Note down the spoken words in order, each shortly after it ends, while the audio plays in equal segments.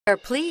We are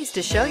pleased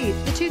to show you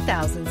the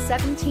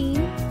 2017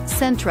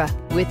 Sentra.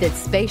 With its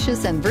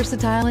spacious and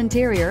versatile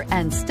interior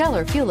and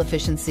stellar fuel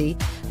efficiency,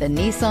 the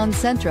Nissan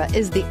Sentra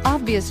is the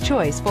obvious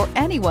choice for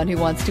anyone who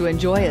wants to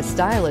enjoy a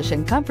stylish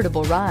and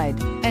comfortable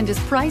ride and is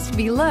priced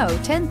below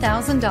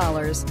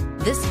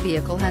 $10,000. This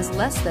vehicle has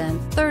less than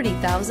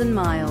 30,000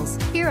 miles.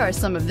 Here are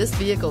some of this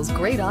vehicle's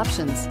great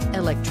options: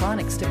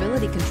 electronic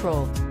stability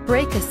control,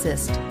 brake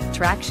assist,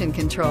 traction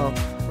control,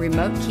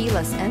 remote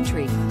keyless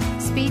entry,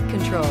 speed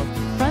control,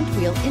 front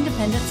wheel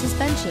independent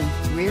suspension,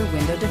 rear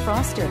window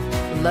defroster,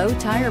 low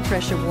tire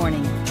pressure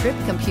warning, trip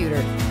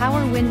computer,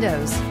 power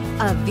windows.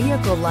 A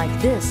vehicle like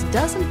this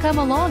doesn't come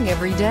along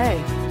every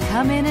day.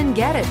 Come in and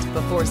get it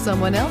before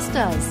someone else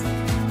does.